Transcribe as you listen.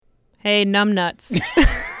Hey, numbnuts.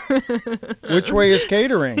 Which way is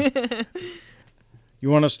catering? You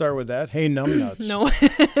want to start with that? Hey, numbnuts. No.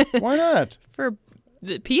 Why not? For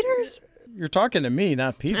the Peters? You're talking to me,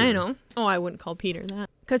 not Peter. I know. Oh, I wouldn't call Peter that.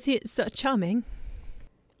 Because he's so charming.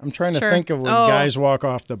 I'm trying to Sure. think of when guys walk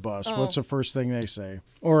off the bus. Oh. What's the first thing they say?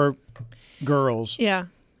 Or girls. Yeah.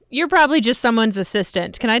 You're probably just someone's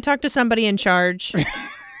assistant. Can I talk to somebody in charge?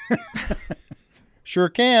 Sure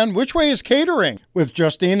can. Which way is catering? With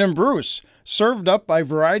Justine and Bruce. Served up by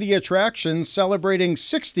Variety Attractions, celebrating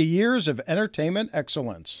 60 years of entertainment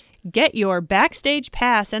excellence. Get your Backstage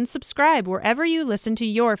Pass and subscribe wherever you listen to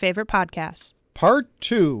your favorite podcasts. Part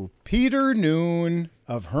 2, Peter Noon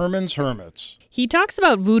of Herman's Hermits. He talks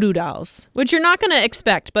about voodoo dolls, which you're not going to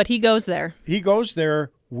expect, but he goes there. He goes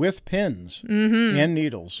there with pins and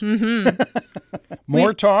needles. Mm-hmm.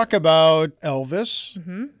 More talk about Elvis.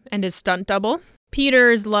 Mm-hmm. And his stunt double.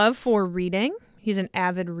 Peter's love for reading. He's an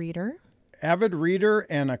avid reader. Avid reader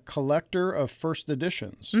and a collector of first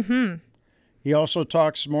editions. Mm-hmm. He also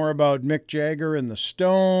talks more about Mick Jagger and the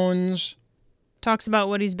Stones. Talks about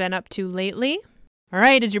what he's been up to lately. All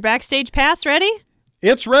right, is your Backstage Pass ready?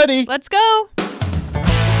 It's ready. Let's go.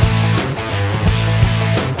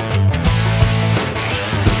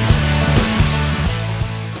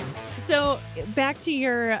 So back to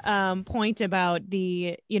your point about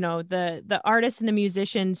the artists and the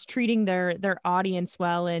musicians treating their audience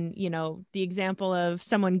well, and the example of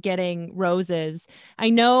someone getting roses. I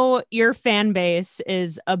know your fan base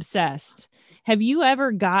is obsessed. Have you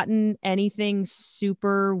ever gotten anything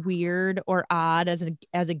super weird or odd as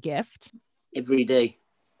a gift? Every day.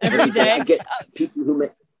 Every day? I get people who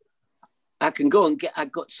make. I can go and get. I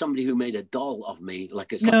got somebody who made a doll of me,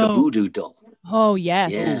 like a voodoo doll. Oh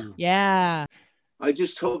yes, yeah. I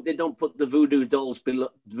just hope they don't put the voodoo doll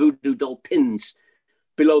pins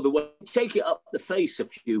below the way. Take it up the face a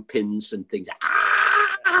few pins and things.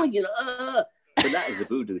 But that is a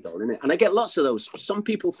voodoo doll, isn't it? And I get lots of those. Some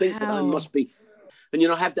people think that I must be, and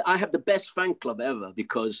I have the best fan club ever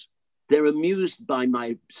because they're amused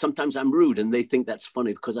by sometimes I'm rude and they think that's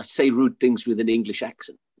funny because I say rude things with an English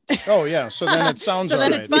accent. Oh, yeah. So then it sounds so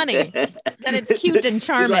then right. it's funny. Then it's cute and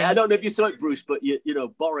charming. Like, I don't know if you saw it, Bruce, but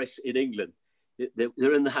Boris in England,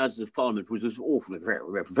 they're in the Houses of Parliament, which was awfully, very,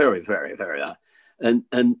 very, very, very loud. And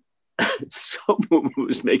someone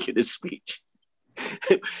was making a speech.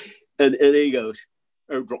 and he goes,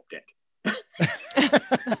 "Oh, drop dead."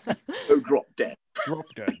 Oh, drop dead. Drop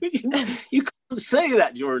dead. You can't say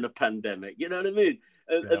that during a pandemic. You know what I mean?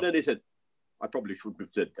 And then he said, "I probably shouldn't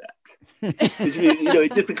have said that."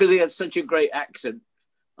 Just because he had such a great accent,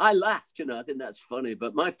 I laughed. I think that's funny.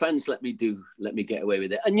 But my fans let me get away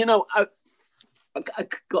with it. And I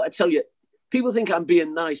got to tell you, people think I'm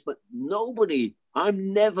being nice, but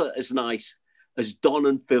I'm never as nice as Don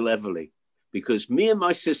and Phil Everly, because me and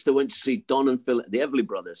my sister went to see Don and Phil, the Everly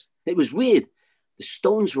Brothers. It was weird. The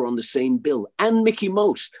Stones were on the same bill, and Mickey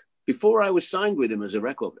Most. Before I was signed with him as a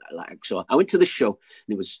record, so I went to the show,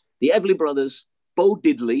 and it was the Everly Brothers, Bo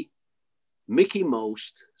Diddley, Mickey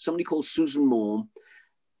Most, somebody called Susan Morm,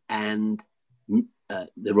 and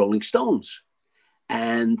the Rolling Stones.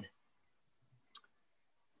 And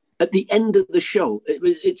at the end of the show,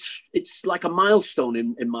 it's like a milestone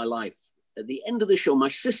in my life. At the end of the show, my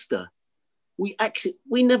sister, we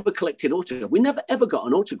never collected autographs. We never ever got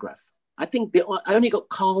an autograph. I think I only got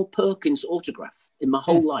Carl Perkins' autograph in my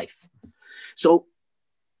whole life. So,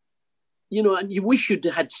 and you wish you'd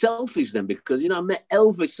had selfies then, because, I met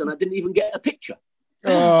Elvis and I didn't even get a picture.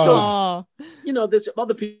 So, there's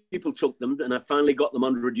other people took them and I finally got them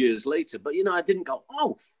 100 years later. But, I didn't go,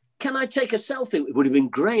 "Oh, can I take a selfie?" It would have been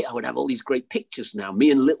great. I would have all these great pictures now,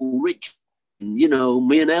 me and Little Rich, and, me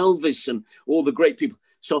and Elvis and all the great people.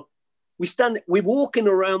 So we're walking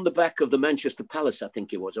around the back of the Manchester Palace, I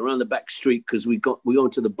think it was, around the back street, because we go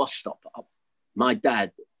to the bus stop. My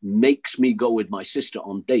dad makes me go with my sister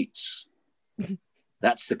on dates.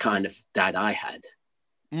 That's the kind of dad I had.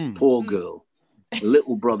 Poor girl,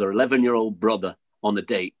 little brother, 11-year-old brother on a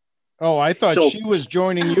date. Oh, I thought she was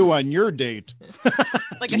joining you on your date.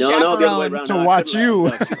 Like a chaperone. The other way around. To watch you.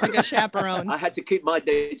 Like a chaperone. I had to keep my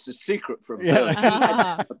dates a secret from her. She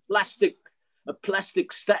had a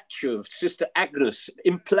plastic statue of Sister Agnes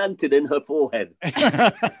implanted in her forehead.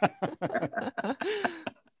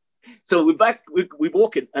 So we're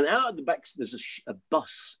walking, and out of the back, there's a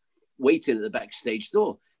bus waiting at the backstage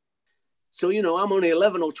door. So, I'm only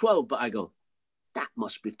 11 or 12, but I go, that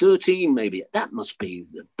must be 13, maybe. That must be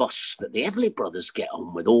the bus that the Everly Brothers get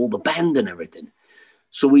on with, all the band and everything.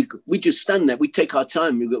 So we just stand there. We take our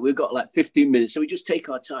time. We've got like 15 minutes. So we just take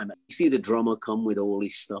our time. You see the drummer come with all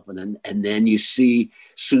his stuff. And then you see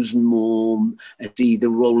Susan Moore and see the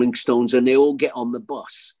Rolling Stones, and they all get on the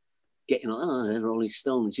bus. Getting they're Rolling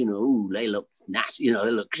Stones, you know, ooh, they look nasty, you know,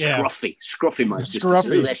 they look scruffy, my sister.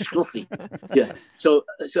 Scruffy. Ooh, they're scruffy. Yeah. So,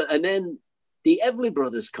 and then the Everly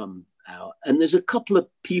Brothers come out, and there's a couple of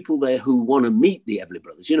people there who want to meet the Everly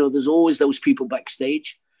Brothers. You know, there's always those people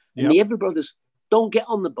backstage. And the Everly Brothers don't get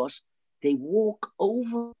on the bus. They walk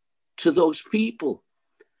over to those people,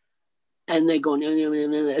 and they're going,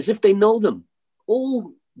 as if they know them,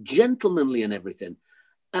 all gentlemanly and everything.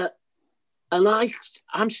 And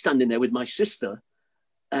I'm standing there with my sister,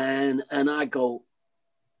 and I go,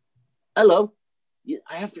 hello.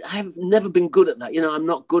 I have never been good at that. You know, I'm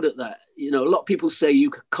not good at that. You know, a lot of people say you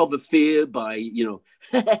could cover fear by, you know,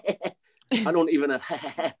 I don't even have,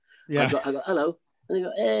 I go, hello. And they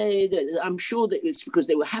go, hey, I'm sure that it's because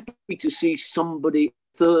they were happy to see somebody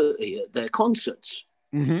 30 at their concerts.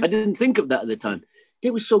 I didn't think of that at the time.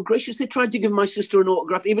 They were so gracious. They tried to give my sister an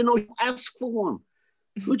autograph, even though she asked for one.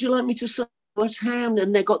 Would you like me to sign my hand?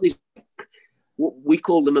 And they got these, what we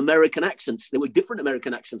call them American accents. They were different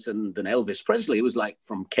American accents than Elvis Presley. It was like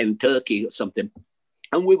from Kentucky or something.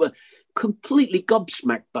 And we were completely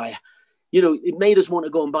gobsmacked by, you know, it made us want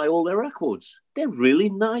to go and buy all their records. They're really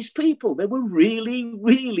nice people. They were really,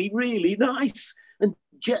 really, really nice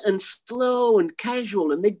and slow and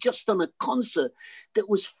casual. And they'd just done a concert that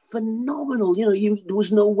was phenomenal. You know, there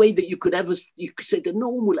was no way that you could say that no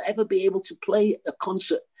one will ever be able to play a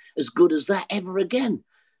concert as good as that ever again.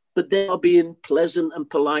 But they are being pleasant and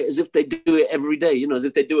polite as if they do it every day, you know, as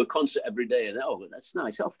if they do a concert every day. And, oh, that's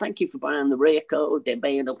nice. Oh, thank you for buying the record.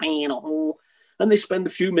 And they spend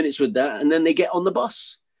a few minutes with that, and then they get on the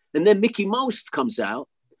bus. And then Mickey Mouse comes out,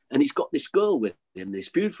 and he's got this girl with him, this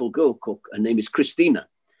beautiful girl, her name is Christina.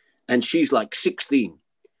 And she's like 16.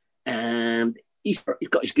 And he's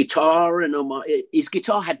got his guitar, and his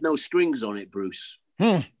guitar had no strings on it, Bruce.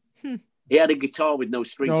 He had a guitar with no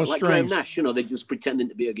strings, like Graham Nash. You know, they're just pretending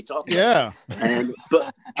to be a guitar player. Yeah.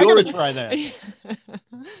 But during, I gotta try that.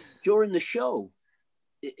 During the show,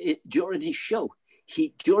 during his show,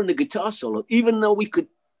 during the guitar solo, even though we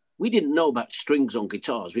didn't know about strings on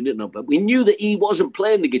guitars, but we knew that he wasn't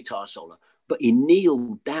playing the guitar solo, but he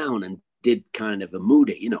kneeled down and did kind of a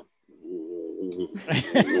Moody, you know.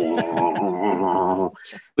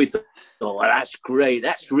 We thought, oh, well, that's great.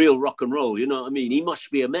 That's real rock and roll. You know what I mean? He must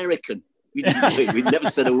be American. We never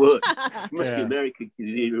said a word. He must be American.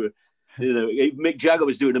 You know, Mick Jagger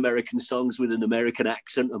was doing American songs with an American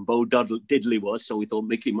accent, and Bo Diddley was. So we thought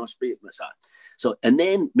Mickey must be. So, and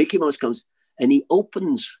then Mickey Mouse comes, and he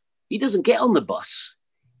doesn't get on the bus.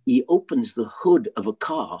 He opens the hood of a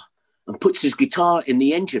car and puts his guitar in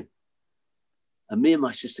the engine. And me and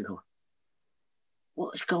my sister go,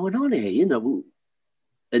 what's going on here? You know,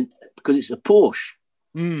 and because it's a Porsche,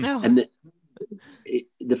 and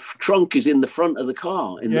the trunk is in the front of the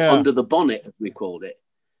car, under the bonnet, as we called it.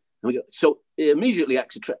 And we go, so he immediately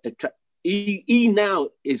acts he now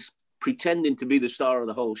is pretending to be the star of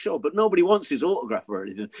the whole show, but nobody wants his autograph or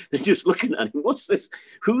anything. They're just looking at him. What's this?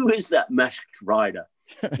 Who is that masked rider?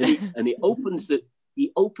 And he opens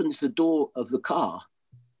the door of the car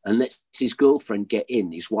and lets his girlfriend get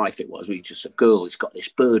in. His wife, it was just a girl. He's got this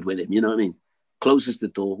bird with him, you know what I mean? Closes the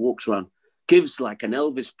door, walks around, gives like an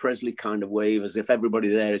Elvis Presley kind of wave, as if everybody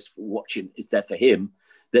there is watching, is there for him,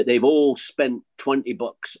 that they've all spent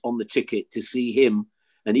 $20 on the ticket to see him.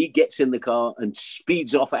 And he gets in the car and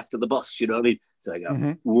speeds off after the bus, you know what I mean? So I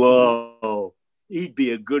go, whoa, he'd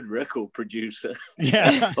be a good record producer.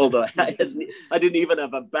 Yeah. Although I didn't even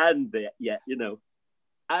have a band there yet, you know.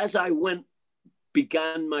 As I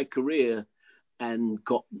began my career and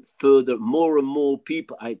got further, more and more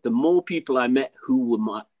people, the more people I met who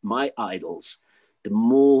were my idols, the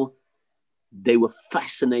more they were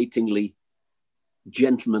fascinatingly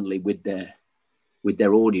gentlemanly with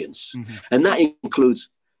their audience. And that includes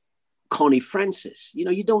Connie Francis. You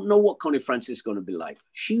know, you don't know what Connie Francis is going to be like.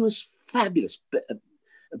 She was fabulous.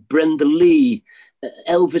 Brenda Lee,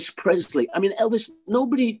 Elvis Presley. I mean, Elvis,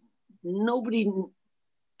 nobody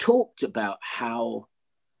talked about how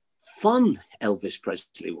fun Elvis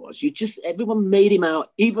Presley was. Everyone made him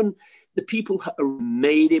out, even the people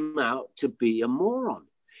made him out to be a moron.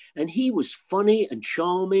 And he was funny and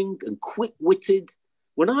charming and quick-witted.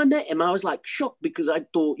 When I met him, I was like shocked because I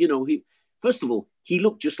thought, you know, first of all, he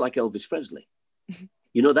looked just like Elvis Presley.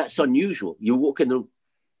 You know, that's unusual. You walk in and,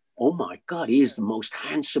 oh my God, he is the most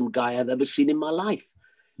handsome guy I've ever seen in my life.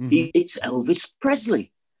 It's Elvis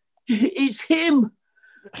Presley. It's him.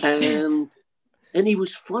 And And he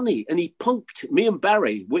was funny, and he punked me and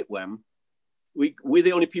Barry Whitwam. We're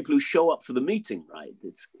the only people who show up for the meeting, right?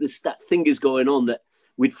 That thing is going on that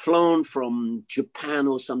we'd flown from Japan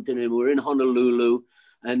or something, and we're in Honolulu,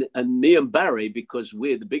 and me and Barry, because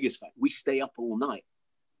we're the biggest fan, we stay up all night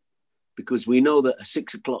because we know that at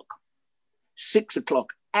 6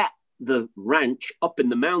 o'clock at the ranch up in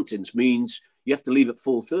the mountains means you have to leave at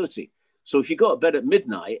 4:30. So if you go to bed at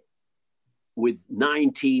midnight with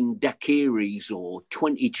 19 daiquiris or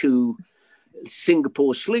 22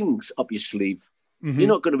 Singapore slings up your sleeve, you're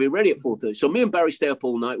not going to be ready at 4:30. So me and Barry stay up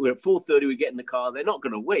all night. We're at 4:30, we get in the car. They're not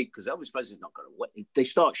going to wait because Elvis Presley's not going to wait. They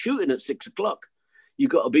start shooting at 6 o'clock. You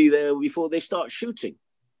got to be there before they start shooting.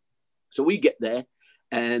 So we get there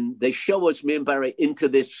and they show us, me and Barry, into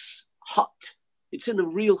this hut. It's in a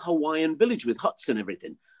real Hawaiian village with huts and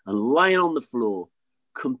everything. And lying on the floor,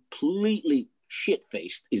 completely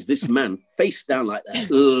shit-faced, is this man face down like that.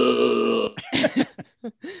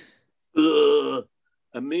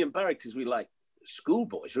 And me and Barry, because we like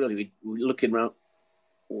schoolboys, really, we're looking around,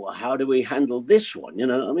 well, how do we handle this one? You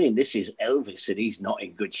know, I mean, this is Elvis and he's not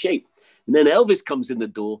in good shape. And then Elvis comes in the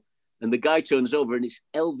door and the guy turns over and it's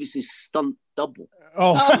Elvis's stunt double.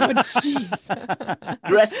 Oh, jeez.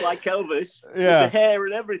 Dressed like Elvis, with the hair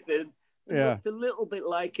and everything. Looked a little bit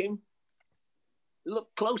like him.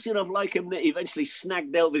 Looked close enough like him that he eventually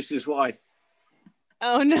snagged Elvis's wife.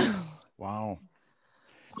 Oh, no. Wow.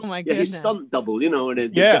 Oh, my goodness. His stunt double, you know.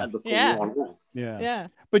 And Yeah.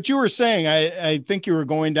 But you were saying, I think you were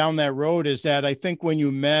going down that road, is that I think when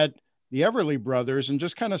you met the Everly Brothers and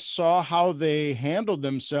just kind of saw how they handled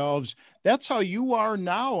themselves, that's how you are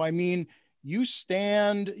now. I mean, you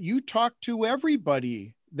talk to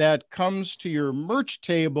everybody that comes to your merch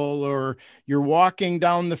table, or you're walking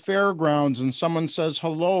down the fairgrounds and someone says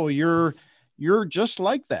hello. You're just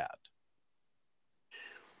like that.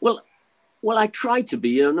 Well, I try to be.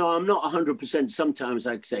 You know, I'm not 100%. Sometimes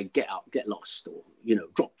I say get out, get lost, or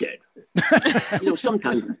drop dead.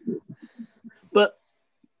 Sometimes. But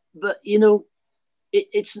you know,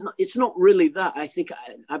 it's not really that. I think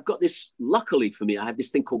I've got this. Luckily for me, I have this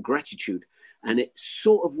thing called gratitude, and it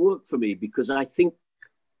sort of worked for me because I think,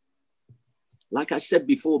 like I said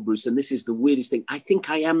before, Bruce, and this is the weirdest thing, I think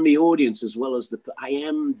I am the audience as well as I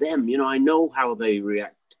am them. You know, I know how they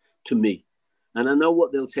react to me, and I know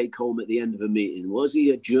what they'll take home at the end of a meeting. Was he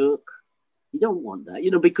a jerk? You don't want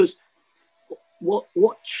that, because what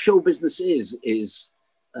show business is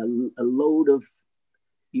a load of.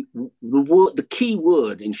 The key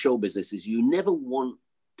word in show business is you never want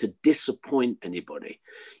to disappoint anybody.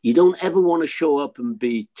 You don't ever want to show up and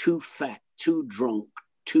be too fat, too drunk,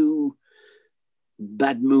 too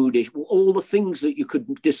bad moodish, all the things that you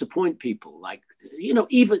could disappoint people. Like,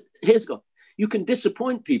 even you can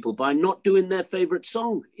disappoint people by not doing their favorite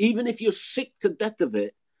song, even if you're sick to death of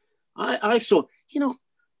it. I saw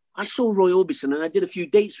Roy Orbison and I did a few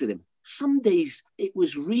dates with him. Some days it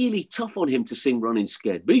was really tough on him to sing Running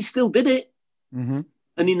Scared, but he still did it. Mm-hmm.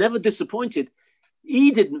 And he never disappointed. He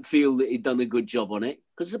didn't feel that he'd done a good job on it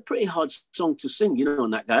because it's a pretty hard song to sing,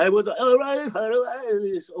 and that guy was like,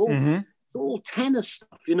 it's all tenor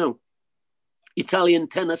stuff, Italian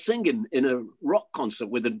tenor singing in a rock concert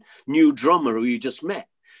with a new drummer who you just met.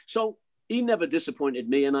 So he never disappointed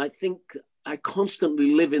me. And I think I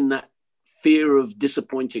constantly live in that fear of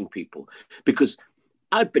disappointing people because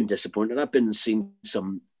I've been disappointed. I've been and seen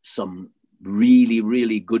some really,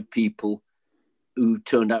 really good people who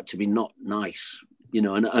turned out to be not nice,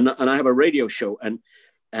 and I have a radio show and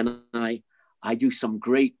I do some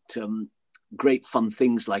great fun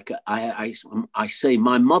things. Like I say,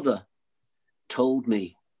 my mother told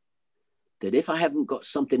me that if I haven't got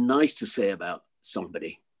something nice to say about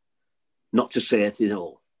somebody, not to say anything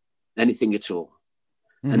at all.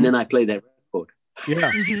 Mm-hmm. And then I play that record. Yeah.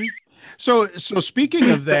 So speaking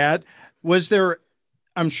of that, was there,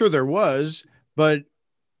 I'm sure there was, but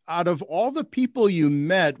out of all the people you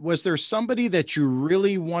met, was there somebody that you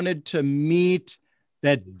really wanted to meet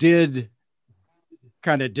that did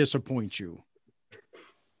kind of disappoint you?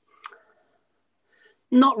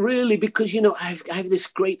 Not really, because, I have this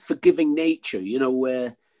great forgiving nature,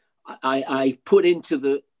 where I put into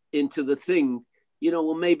the thing,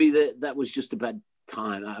 well, maybe that was just a bad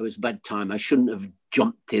time. It was a bad time. I shouldn't have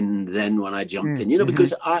jumped in then when I jumped in,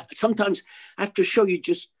 because sometimes after a show, you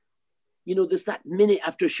just, there's that minute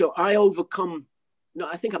after a show, I overcome,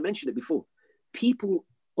 I think I mentioned it before. People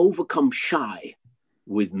overcome shy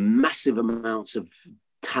with massive amounts of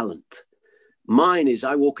talent. Mine is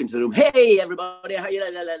I walk into the room, hey, everybody, how you?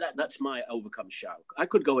 That's my overcome shy. I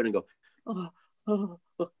could go in and go, oh.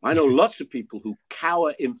 I know lots of people who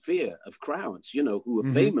cower in fear of crowds, who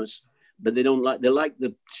are famous, but they like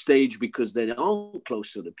the stage because they aren't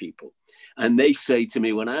close to the people. And they say to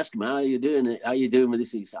me when I ask them, how are you doing it? How are you doing with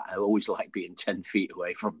this? He said, I always like being 10 feet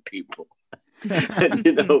away from people. And,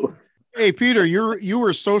 you know. Hey, Peter, you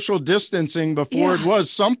were social distancing before it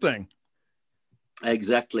was something.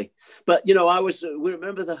 Exactly. But, you know, we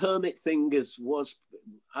remember the hermit thing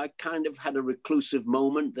I kind of had a reclusive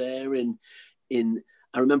moment there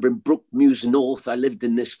I remember in Brookmews North, I lived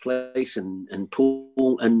in this place, and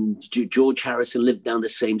Paul and George Harrison lived down the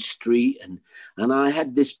same street. And I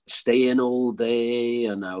had this stay in all day,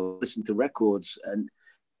 and I would listen to records, and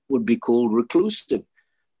would be called reclusive.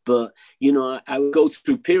 But, you know, I would go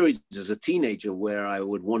through periods as a teenager where I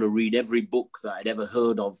would want to read every book that I'd ever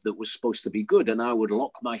heard of that was supposed to be good. And I would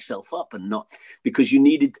lock myself up and not, because you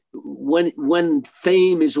needed, when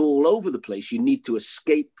fame is all over the place, you need to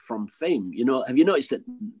escape from fame. You know, have you noticed that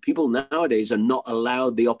people nowadays are not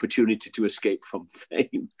allowed the opportunity to escape from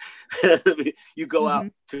fame? You go out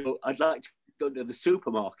I'd like to go to the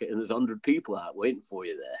supermarket and there's 100 people out waiting for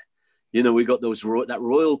you there. You know, we got that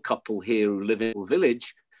royal couple here who live in a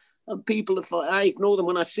village. And people, I ignore them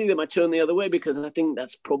when I see them. I turn the other way because I think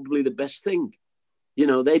that's probably the best thing. You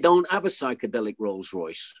know, they don't have a psychedelic Rolls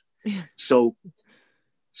Royce, so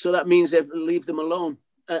that means they leave them alone.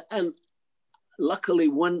 And luckily,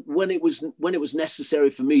 when it was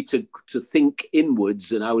necessary for me to think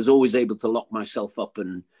inwards, and I was always able to lock myself up,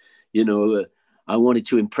 and you know, I wanted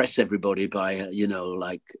to impress everybody by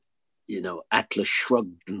Atlas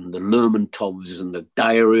Shrugged and the Lermontovs and the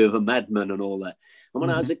Diary of a Madman and all that. And when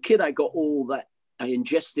I was a kid, I got all that. I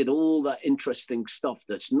ingested all that interesting stuff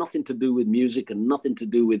that's nothing to do with music and nothing to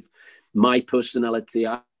do with my personality.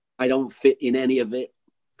 I don't fit in any of it.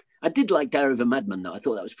 I did like Diary of a Madman, though. I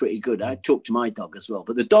thought that was pretty good. I talked to my dog as well,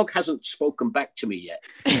 but the dog hasn't spoken back to me yet.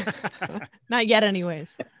 Not yet,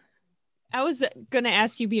 anyways. I was going to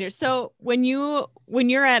ask you, Peter. So when you're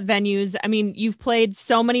at venues, I mean, you've played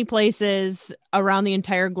so many places around the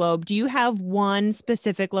entire globe. Do you have one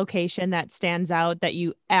specific location that stands out that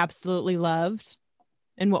you absolutely loved?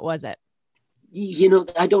 And what was it? You know,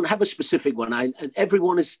 I don't have a specific one.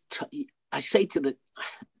 Everyone is. I say to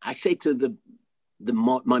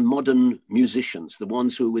my modern musicians, the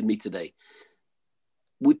ones who are with me today.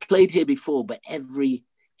 We played here before, but every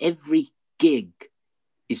gig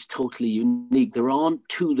is totally unique. There aren't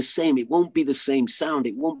two the same. It won't be the same sound.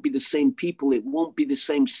 It won't be the same people. It won't be the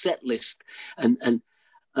same set list. And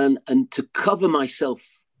to cover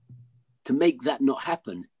myself, to make that not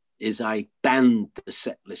happen, is I banned the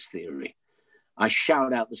set list theory. I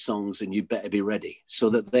shout out the songs and you better be ready, so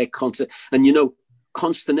that they're constant. And you know,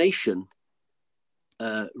 consternation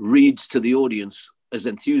reads to the audience as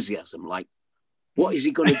enthusiasm. Like, what is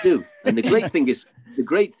he going to do? And the great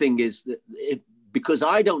thing is that because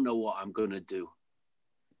I don't know what I'm going to do,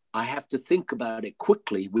 I have to think about it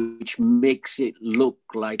quickly, which makes it look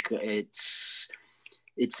like it's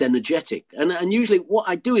energetic. And usually what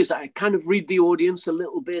I do is I kind of read the audience a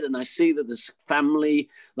little bit, and I see that there's family,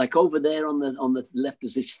 like over there on the left,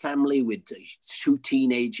 there's this family with there's a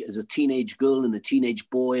teenage girl and a teenage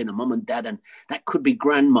boy and a mum and dad, and that could be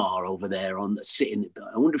grandma over there sitting.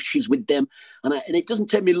 I wonder if she's with them. And it doesn't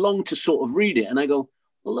take me long to sort of read it. And I go,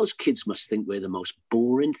 well, those kids must think we're the most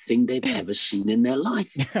boring thing they've ever seen in their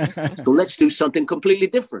life. So let's do something completely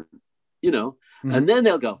different, you know? Mm-hmm. And then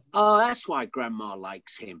they'll go, oh, that's why grandma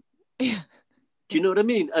likes him. Do you know what I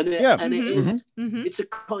mean? And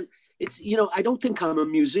it's, you know, I don't think I'm a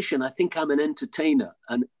musician. I think I'm an entertainer.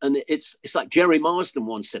 And it's like Jerry Marsden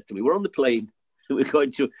once said to me, we're on the plane. I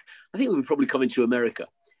think we were probably coming to America.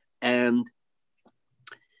 And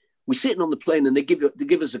we're sitting on the plane and they give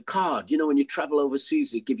us a card. You know, when you travel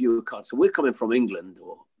overseas, they give you a card. So we're coming from England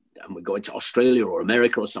and we're going to Australia or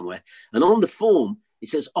America or somewhere. And on the form, it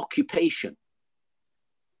says occupation.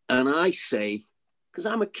 And I say, because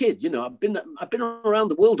I'm a kid, you know, I've been around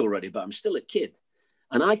the world already, but I'm still a kid.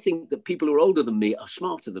 And I think that people who are older than me are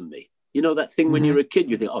smarter than me. You know, that thing when you're a kid,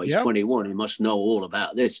 you think, oh, he's 21, he must know all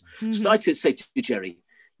about this. So I could say to Jerry,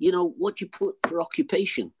 you know, what do you put for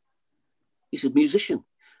occupation? He said, musician.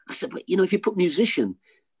 I said, but, you know, if you put musician,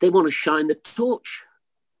 they want to shine the torch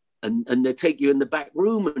and they take you in the back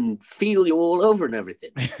room and feel you all over and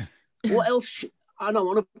everything. What else? I don't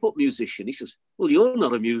want to put musician. He says, well, you're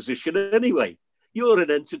not a musician anyway. You're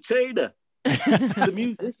an entertainer. The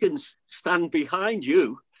musicians stand behind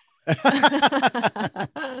you.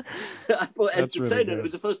 I put entertainer. Really, it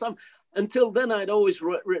was the first time. Until then, I'd always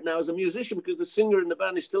written out as a musician because the singer in the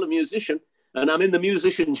band is still a musician. And I'm in the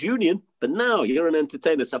musicians union, but now you're an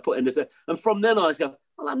entertainer. So I put entertainer. And from then on, I go,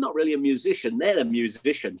 well, I'm not really a musician. They're the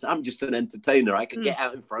musicians. I'm just an entertainer. I can get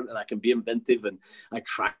out in front and I can be inventive. And I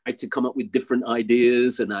try to come up with different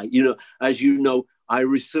ideas. And I, as you know, I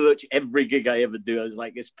research every gig I ever do. I was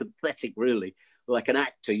like, it's pathetic, really. Like an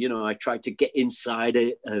actor, I try to get inside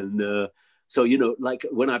it. And so, like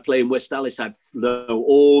when I play in West Allis, I know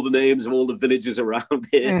all the names of all the villages around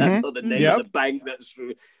here. I know the name of the bank that's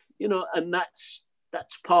through, and that's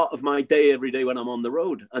part of my day every day when I'm on the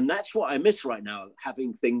road. And that's what I miss right now,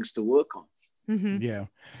 having things to work on. Yeah.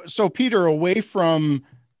 So Peter, away from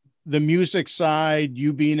the music side,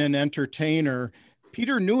 you being an entertainer,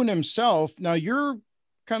 Peter Noone himself, now you're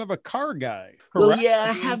kind of a car guy, correct? Well, yeah,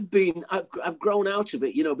 I have been. I've grown out of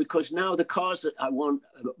it, because now the cars that I want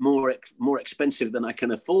are more expensive than I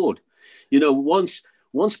can afford. Once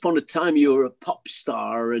upon a time, you were a pop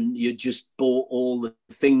star and you just bought all the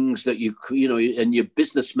things that and your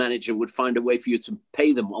business manager would find a way for you to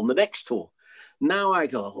pay them on the next tour. Now I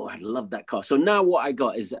go, oh, I love that car. So now what I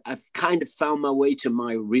got is I've kind of found my way to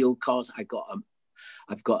my real cars. I've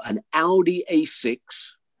got an Audi A6,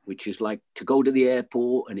 which is like to go to the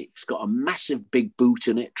airport, and it's got a massive big boot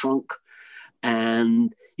in it, trunk.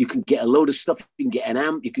 And you can get a load of stuff. You can get an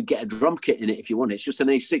amp. You could get a drum kit in it if you want. It's just an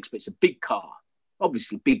A6, but it's a big car.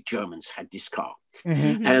 Obviously, big Germans had this car.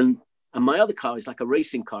 And my other car is like a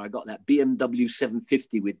racing car. I got that BMW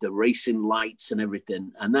 750 with the racing lights and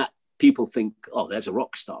everything. And that people think, oh, there's a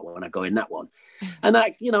rock star when I go in that one. And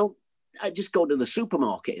I just go to the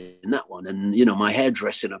supermarket in that one, and my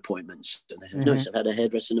hairdressing appointments. And I said, nice, I've had a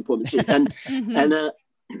hairdressing appointment too. And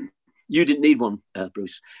you didn't need one,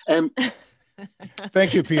 Bruce.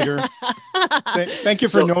 Thank you, Peter. Thank you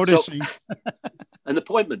for noticing. An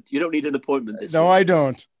appointment. You don't need an appointment. No, week. I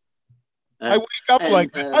don't. I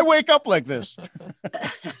wake up like this.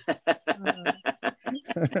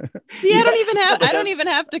 See, I don't even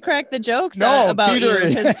have to crack the jokes about Peter,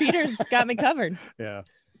 you, because Peter's got me covered. Yeah.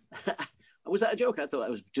 Was that a joke? I thought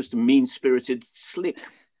that was just a mean-spirited slick.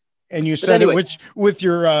 And you said anyway, it with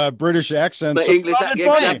your British accent. But so English,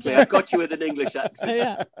 exactly. I got you with an English accent.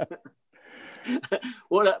 Yeah.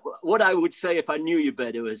 What I would say if I knew you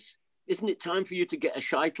better was, isn't it time for you to get a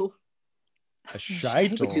sheitel? A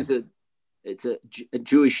sheitel? Which is a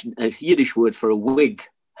Jewish, Yiddish word for a wig.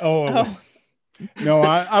 Oh. No,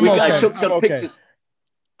 I'm okay. I took some pictures.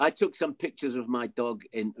 I took some pictures of my dog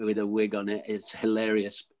with a wig on it. It's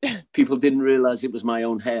hilarious. People didn't realize it was my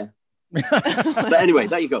own hair. But anyway,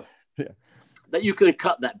 there you go. Yeah. That you can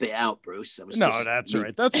cut that bit out, Bruce. That's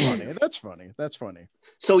right. That's funny. That's funny.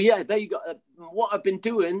 So yeah, there you go. What I've been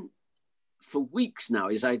doing for weeks now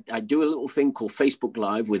is I do a little thing called Facebook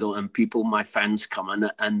Live and people, my fans come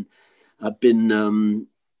and I've been,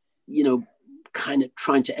 kind of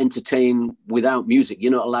trying to entertain without music.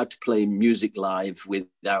 You're not allowed to play music live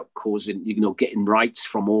without causing, getting rights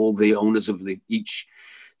from all the owners of each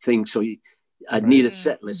thing. So I'd need a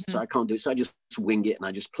set list, so I can't do it. So I just wing it and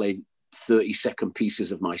I just play 30-second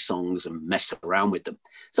pieces of my songs and mess around with them.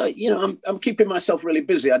 So, I'm keeping myself really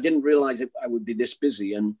busy. I didn't realize I would be this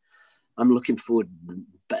busy, and I'm looking forward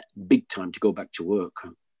big time to go back to work.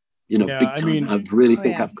 Big time. I really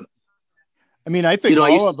think I've got. I think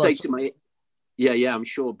all of us. Yeah, I'm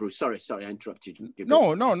sure, Bruce. Sorry, I interrupted you.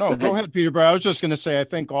 No. Go ahead, Peter. But I was just going to say, I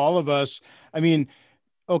think all of us,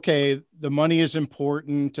 okay, the money is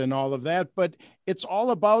important and all of that, but it's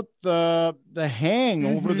all about the hang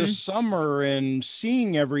over the summer and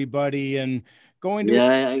seeing everybody and going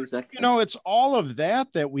to, exactly. It's all of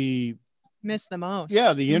that we miss the most.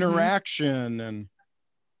 Yeah, the interaction and.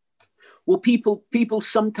 Well, people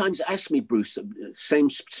sometimes ask me, Bruce, same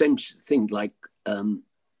thing, like,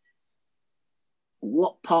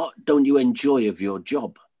 what part don't you enjoy of your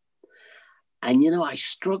job? And, I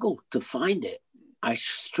struggle to find it. I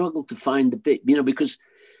struggle to find the bit, because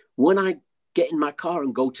when I get in my car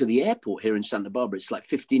and go to the airport here in Santa Barbara, it's like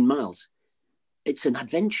 15 miles. It's an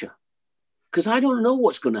adventure because I don't know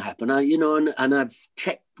what's going to happen. And I've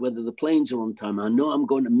checked whether the planes are on time. I know I'm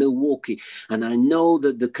going to Milwaukee, and I know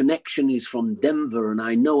that the connection is from Denver, and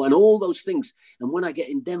and all those things. And when I get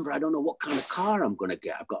in Denver, I don't know what kind of car I'm going to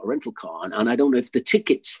get. I've got a rental car, and I don't know if the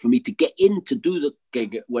tickets for me to get in to do the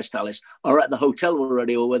gig at West Allis are at the hotel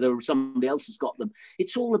already, or whether somebody else has got them.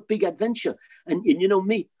 It's all a big adventure. And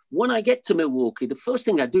me, when I get to Milwaukee, the first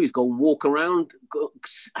thing I do is go walk around.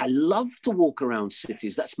 I love to walk around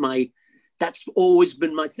cities. That's always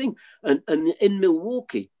been my thing. And in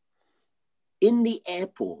Milwaukee, in the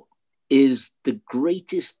airport, is the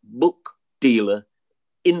greatest book dealer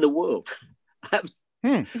in the world.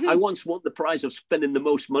 I once won the prize of spending the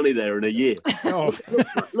most money there in a year. Oh.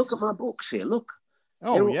 Look at my books here. Look.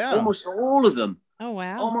 Oh, yeah. Almost all of them. Oh,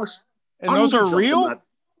 wow. Almost. And those are real?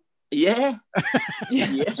 Yeah.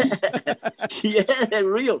 Yeah. Yeah,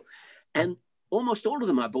 real. And almost all of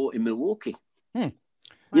them I bought in Milwaukee. Wow.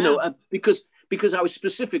 You know, because I was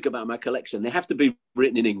specific about my collection. They have to be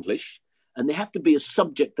written in English, and they have to be a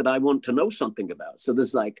subject that I want to know something about. So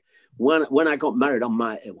there's like, when I got married on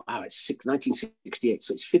it's 1968,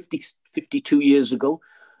 so it's 52 years ago.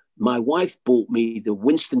 My wife bought me the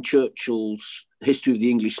Winston Churchill's History of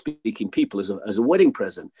the English-Speaking People as a wedding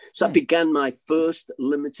present. So that began my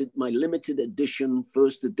limited edition,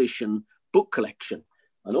 first edition book collection.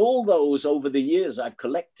 And all those over the years I've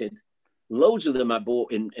collected, loads of them I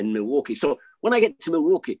bought in Milwaukee. So when I get to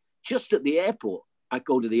Milwaukee, just at the airport, I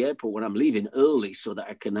go to the airport when I'm leaving early so that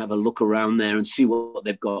I can have a look around there and see what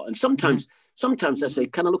they've got. And sometimes I say,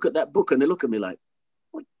 can I look at that book? And they look at me like,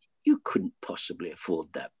 what? You couldn't possibly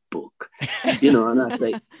afford that book. You know, and I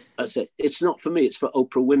say, it's not for me, it's for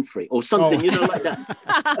Oprah Winfrey or something, like that.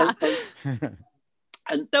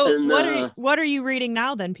 What are you reading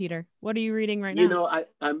now then, Peter? What are you reading right now? You know,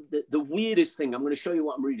 I'm the weirdest thing. I'm going to show you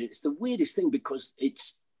what I'm reading. It's the weirdest thing because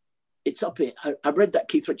it's up here. I read that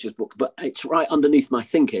Keith Richards book, but it's right underneath my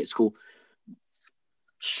thing here. It's called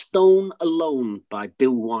Stone Alone by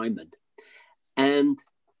Bill Wyman. And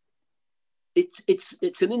it's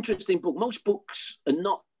an interesting book. Most books are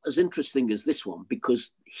not as interesting as this one because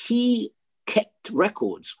he kept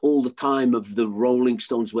records all the time of the Rolling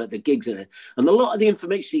Stones, where the gigs are. And a lot of the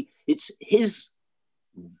information, he's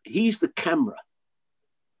the camera.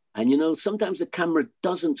 And, sometimes the camera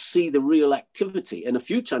doesn't see the real activity. And a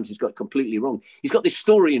few times he's got it completely wrong. He's got this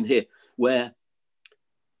story in here where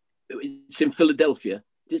it's in Philadelphia.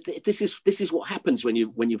 This is what happens when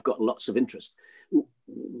you've got lots of interest.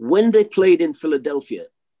 When they played in Philadelphia,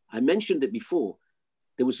 I mentioned it before,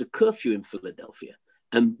 there was a curfew in Philadelphia.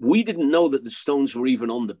 And we didn't know that the Stones were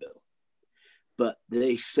even on the bill. But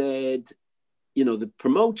they said, the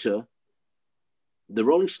promoter, the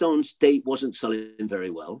Rolling Stones date wasn't selling very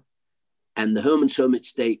well. And the Herman's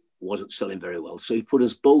Hermits date wasn't selling very well. So he put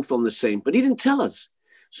us both on the same, but he didn't tell us.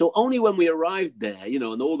 So only when we arrived there,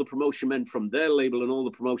 and all the promotion men from their label and all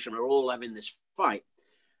the promotion are all having this fight.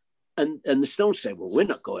 And the Stones said, well, we're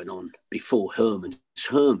not going on before Herman's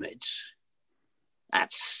Hermits.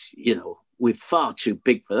 That's, we're far too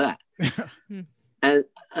big for that. and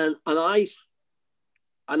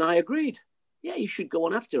I agreed. Yeah, you should go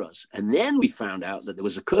on after us. And then we found out that there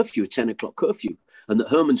was a curfew, a 10 o'clock curfew, and that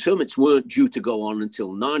Herman's Hermits weren't due to go on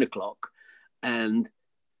until 9 o'clock and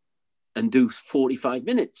do 45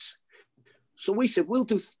 minutes. So we said, we'll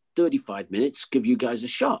do 35 minutes, give you guys a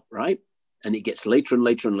shot, right? And it gets later and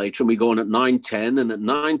later and later. And we go on at 9:10, and at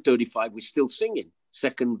 9:35, we're still singing.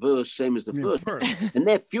 Second verse, same as the first. And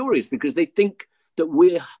they're furious because they think that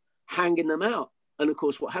we're hanging them out. And of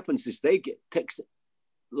course, what happens is they get texted,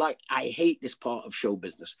 like, I hate this part of show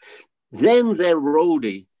business. Then their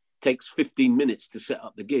roadie takes 15 minutes to set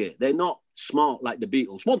up the gear. They're not smart like the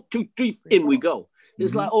Beatles. 1, 2, 3, in we go.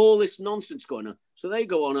 There's like all this nonsense going on. So they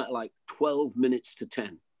go on at like 12 minutes to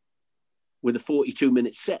 10 with a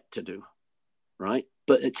 42-minute set to do, right?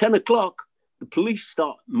 But at 10 o'clock, the police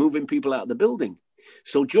start moving people out of the building.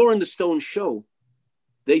 So during the Stones show,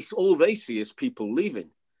 all they see is people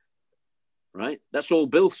leaving, right? That's all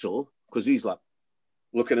Bill saw because he's like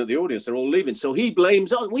looking at the audience. They're all leaving. So he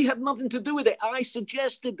blames us. We had nothing to do with it. I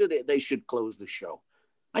suggested that they should close the show.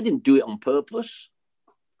 I didn't do it on purpose.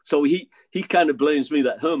 So he kind of blames me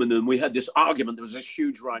that Herman and we had this argument. There was this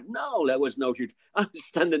huge ride. No, there was no huge. I was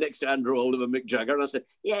standing next to Andrew Oldham and Mick Jagger, and I said,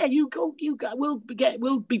 "Yeah, you go.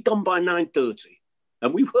 We'll be done by 9:30,"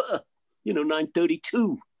 and we were,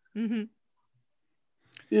 9:32. Mm-hmm.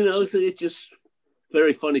 So it's just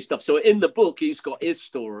very funny stuff. So in the book, he's got his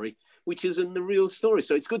story, which isn't the real story.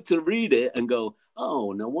 So it's good to read it and go,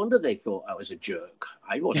 oh, no wonder they thought I was a jerk.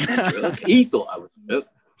 I wasn't a jerk. He thought I was a jerk.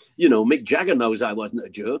 Mick Jagger knows I wasn't a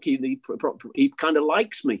jerk. He kind of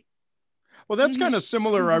likes me. Well, that's kind of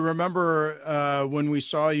similar. I remember when we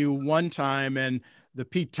saw you one time and the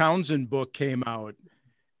Pete Townsend book came out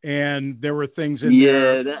and there were things in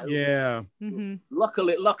there. Yeah. Mm-hmm.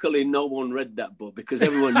 Luckily, no one read that book because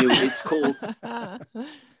everyone knew it's called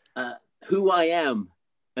Who I Am.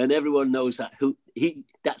 And everyone knows that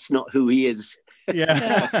that's not who he is.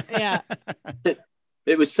 Yeah.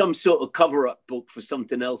 It was some sort of cover-up book for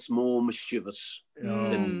something else more mischievous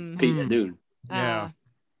than Peter Noone. Yeah.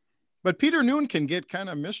 But Peter Noone can get kind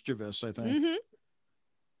of mischievous, I think. Mm-hmm.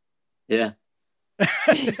 Yeah.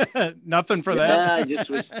 Nothing for that.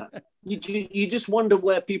 You just wonder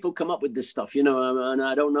where people come up with this stuff, and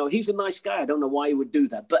I don't know. He's a nice guy. I don't know why he would do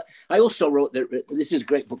that. But I also wrote that this is a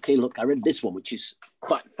great book. Hey, look, I read this one, which is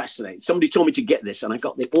quite fascinating. Somebody told me to get this, and I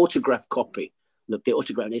got the autographed copy Look, the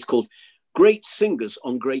autograph, it's called Great Singers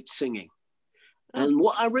on Great Singing. And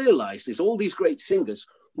what I realized is all these great singers,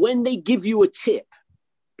 when they give you a tip,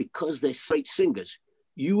 because they're great singers,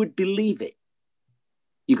 you would believe it.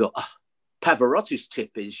 You go, Pavarotti's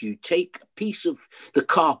tip is you take a piece of the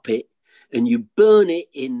carpet and you burn it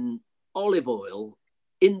in olive oil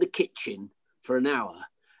in the kitchen for an hour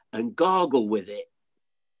and gargle with it.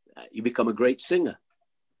 You become a great singer.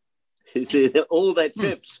 All their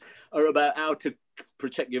tips are about how to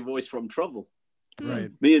protect your voice from trouble.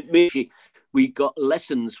 Right. Me, we got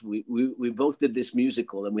lessons. We both did this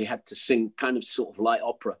musical and we had to sing kind of sort of light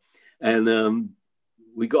opera. And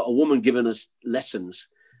we got a woman giving us lessons.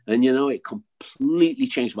 And, you know, it completely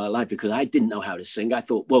changed my life because I didn't know how to sing. I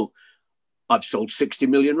thought, well, I've sold 60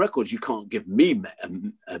 million records. You can't give me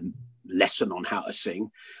a lesson on how to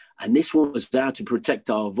sing. And this one was there to protect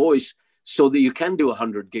our voice so that you can do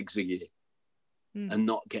 100 gigs a year and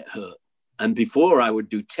not get hurt. And before I would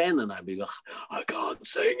do 10 and I'd be like, I can't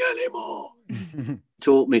sing anymore.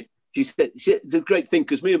 Taught me. She said, it's a great thing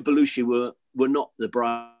because me and Belushi were not the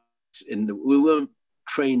brides. We weren't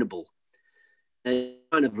trainable. And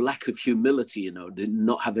kind of lack of humility, you know, did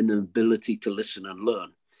not having an ability to listen and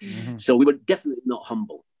learn. Mm-hmm. So we were definitely not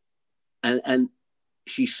humble. And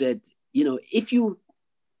she said, you know, if you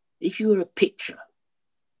were a pitcher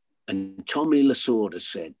and Tommy Lasorda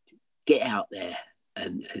said, get out there.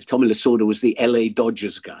 And Tommy Lasorda was the LA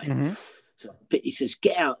Dodgers guy. Mm-hmm. So he says,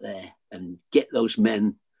 get out there and get those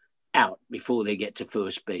men out before they get to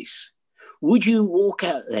first base. Would you walk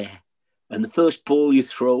out there and the first ball you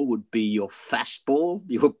throw would be your fastball,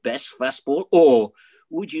 your best fastball? Or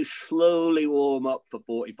would you slowly warm up for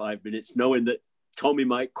 45 minutes knowing that Tommy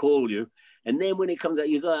might call you? And then when it comes out,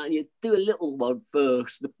 you go out and you do a little one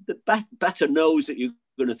first. The batter knows that you're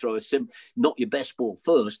going to throw not your best ball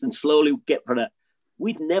first and slowly get for that.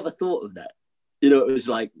 We'd never thought of that. You know, it was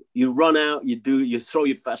like you run out, you throw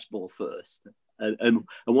your fastball first. And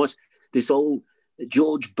once this old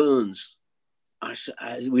George Burns,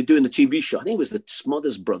 we're doing a TV show. I think it was the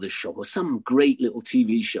Smothers Brothers show or some great little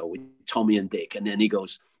TV show with Tommy and Dick. And then he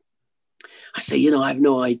goes, I say, you know, I have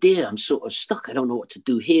no idea. I'm sort of stuck. I don't know what to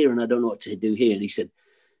do here and I don't know what to do here. And he said,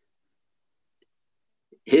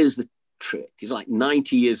 here's the trick. He's like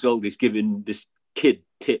 90 years old. He's giving this kid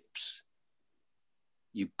tips.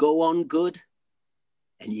 You go on good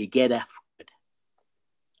and you get off good.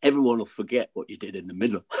 Everyone will forget what you did in the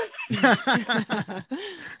middle.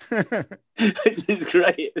 It's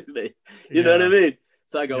great, isn't it? You know what I mean?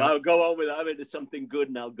 So I go, I'll go on with I'm into something good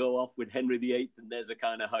and I'll go off with Henry VIII and there's a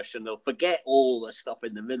kind of hush and they'll forget all the stuff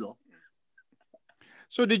in the middle.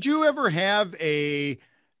 So did you ever have in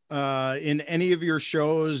any of your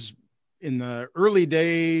shows in the early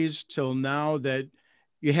days till now that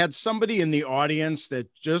you had somebody in the audience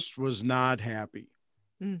that just was not happy?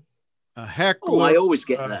 A heckler? Oh, I always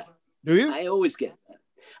get that. Do you? I always get that.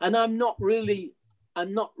 And I'm not really,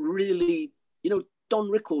 you know, Don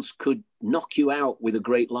Rickles could knock you out with a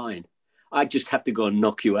great line. I just have to go and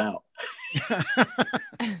knock you out.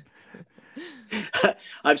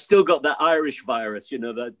 I've still got that Irish virus, you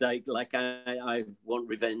know, that I want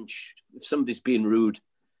revenge. If somebody's being rude,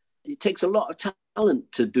 it takes a lot of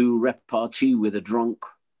talent to do repartee with a drunk.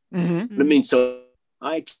 Mm-hmm. I mean, so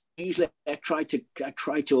I try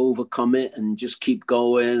to overcome it and just keep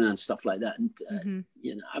going and stuff like that. And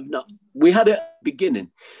you know, we had a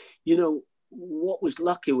beginning, you know. What was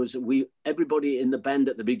lucky was everybody in the band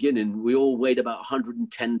at the beginning, we all weighed about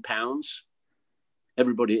 110 pounds.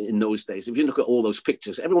 Everybody in those days, if you look at all those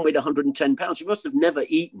pictures, everyone weighed 110 pounds. We must have never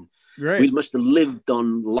eaten. Right. We must have lived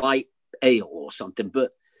on light ale or something.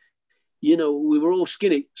 But, you know, we were all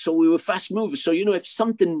skinny. So we were fast movers. So, you know, if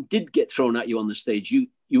something did get thrown at you on the stage,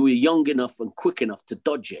 you were young enough and quick enough to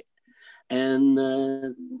dodge it.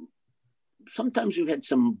 And sometimes we had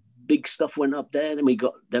some big stuff went up there.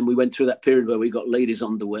 Then we went through that period where we got ladies'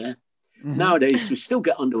 underwear. Mm-hmm. Nowadays, we still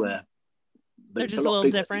get underwear. But they're it's just a little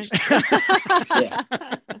different. Yeah.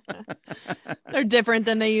 They're different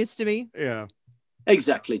than they used to be. Yeah.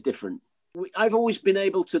 Exactly, different. I've always been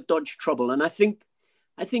able to dodge trouble. And I think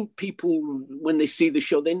people, when they see the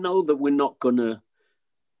show, they know that we're not going to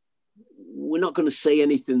say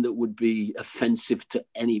anything that would be offensive to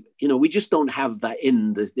any, you know, we just don't have that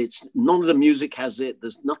in. None of the music has it.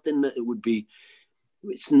 There's nothing that it would be,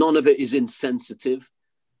 none of it is insensitive.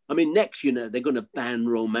 I mean, next, you know, they're going to ban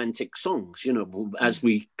romantic songs, you know, as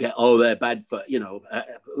we get, they're bad for, you know,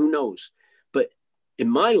 who knows? But in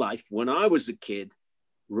my life, when I was a kid,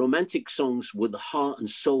 romantic songs were the heart and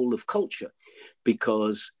soul of culture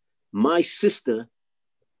because my sister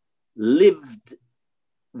lived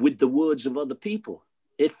with the words of other people.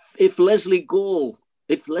 if Leslie Gore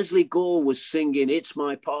was singing "It's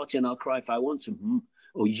My Party and I'll Cry If I Want to,"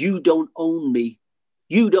 or "You Don't Own Me,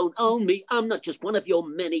 You Don't Own Me, I'm not just one of your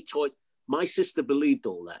many toys," my sister believed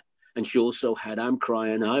all that. And she also had "I'm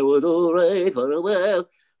Crying, I Would Already for a While,"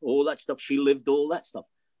 all that stuff. She lived all that stuff.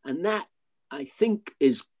 And that, I think,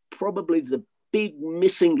 is probably the big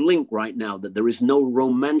missing link right now, that there is no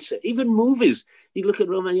romance. Even movies, you look at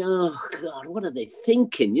romance, oh God, what are they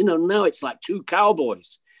thinking? You know, now it's like two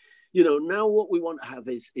cowboys. You know, now what we want to have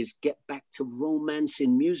is get back to romance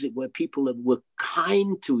in music, where people were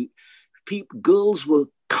kind to people, girls were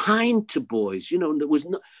kind to boys. You know, there was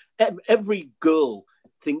no, every girl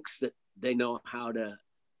thinks that they know how to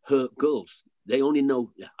hurt girls. They only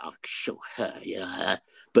know, I'll show her, yeah.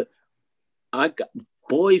 But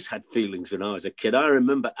boys had feelings when I was a kid. I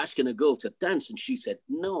remember asking a girl to dance, and she said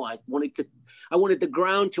no. I wanted the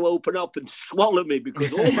ground to open up and swallow me,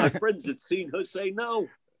 because all my friends had seen her say no.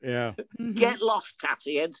 Yeah. Get lost,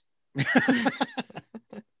 tatty head.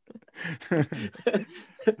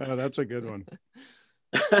 Oh, that's a good one.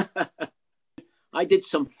 I did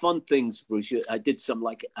some fun things, Bruce. I did some,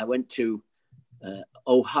 like, I went to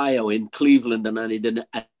Ohio, in Cleveland, and I did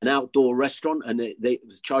an outdoor restaurant, and they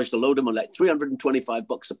charged a load of money, like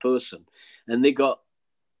 $325 a person, and they got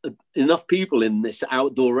enough people in this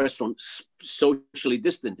outdoor restaurant, socially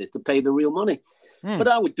distanced, to pay the real money. But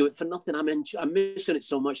I would do it for nothing. I'm missing it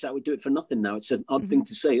so much that I would do it for nothing now. It's an odd thing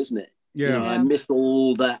to say, isn't it? Yeah. You know, I miss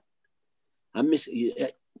all that.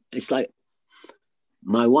 It's like,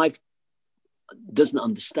 my wife doesn't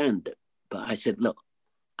understand it, but I said, look,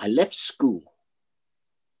 I left school.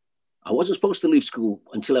 I wasn't supposed to leave school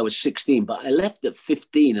until I was 16, but I left at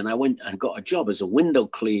 15, and I went and got a job as a window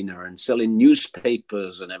cleaner and selling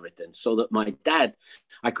newspapers and everything, so that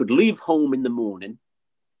I could leave home in the morning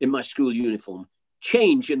in my school uniform,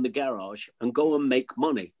 change in the garage, and go and make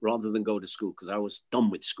money rather than go to school, because I was done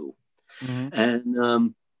with school.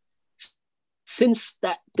 And since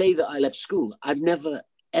that day that I left school, I've never,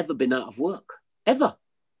 ever been out of work, ever.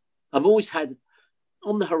 I've always had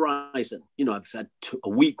on the horizon, you know, I've had a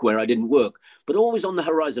week where I didn't work, but always on the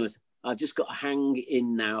horizon, I've just got to hang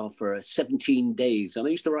in now for 17 days. And I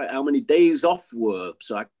used to write how many days off were,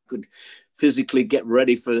 so I could physically get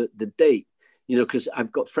ready for the date, you know, because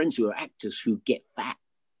I've got friends who are actors who get fat,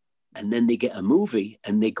 and then they get a movie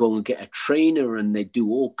and they go and get a trainer and they do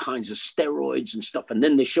all kinds of steroids and stuff. And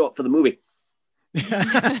then they show up for the movie.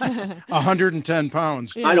 110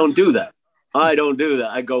 pounds. Yeah. I don't do that. I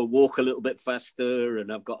go walk a little bit faster,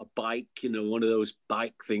 and I've got a bike, you know, one of those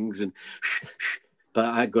bike things. But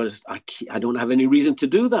I don't have any reason to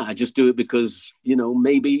do that. I just do it because, you know,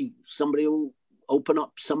 maybe somebody will open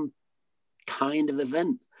up some kind of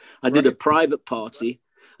event. I did a private party.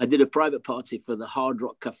 I did a private party for the Hard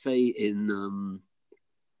Rock Cafe in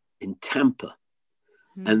Tampa.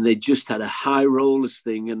 And they just had a high rollers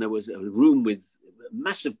thing, and there was a room with a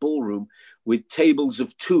massive ballroom with tables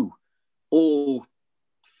of two, all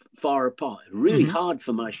far apart. Really hard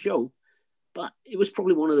for my show, but it was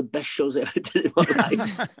probably one of the best shows I ever did in my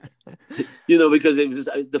life. You know, because it was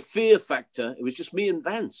the fear factor. It was just me and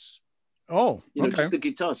Vance. Oh, you know, just the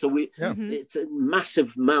guitar. So it's a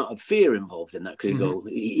massive amount of fear involved in that, because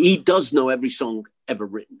he does know every song ever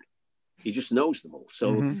written. He just knows them all.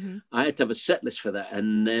 So I had to have a set list for that.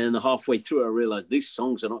 And then halfway through, I realized these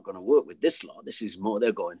songs are not going to work with this lot. This is more,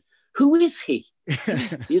 they're going, who is he?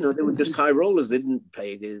 You know, they were just high rollers. They didn't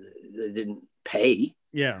pay. They didn't pay.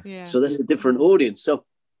 Yeah. So that's a different audience. So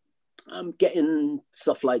I'm getting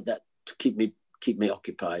stuff like that to keep me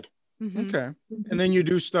occupied. Okay. And then you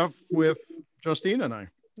do stuff with Justine and I.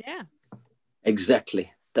 Yeah.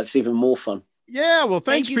 Exactly. That's even more fun. Yeah. Well,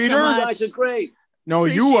 thanks, Thank you Peter. so much. You guys are great. No,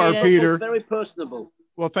 you are, Peter. Very personable.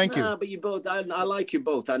 Well, thank you. But you both, I like you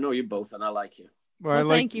both. I know you both, and I like you. Well,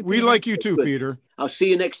 thank you, we Peter. like you too, Good. Peter. I'll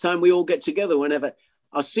see you next time we all get together.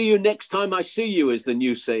 I'll see you next time I see you, is the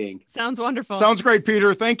new saying. Sounds wonderful. Sounds great,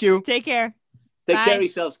 Peter. Thank you. Take care. Take Bye. care of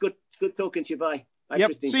yourselves. It's good talking to you. Bye. Bye, Yep.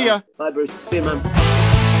 Christine. See ya. Bye, Bruce. See you, man.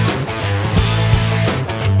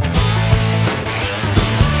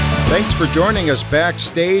 Thanks for joining us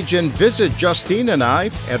backstage, and visit Justine and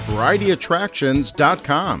I at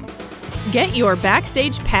VarietyAttractions.com. Get your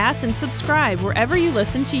backstage pass and subscribe wherever you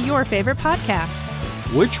listen to your favorite podcasts.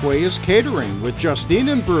 Which Way is Catering with Justine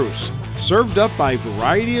and Bruce, served up by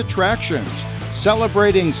Variety Attractions,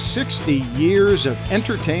 celebrating 60 years of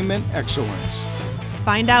entertainment excellence.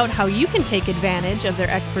 Find out how you can take advantage of their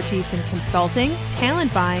expertise in consulting,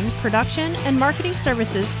 talent buying, production, and marketing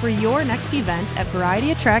services for your next event at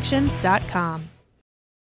VarietyAttractions.com.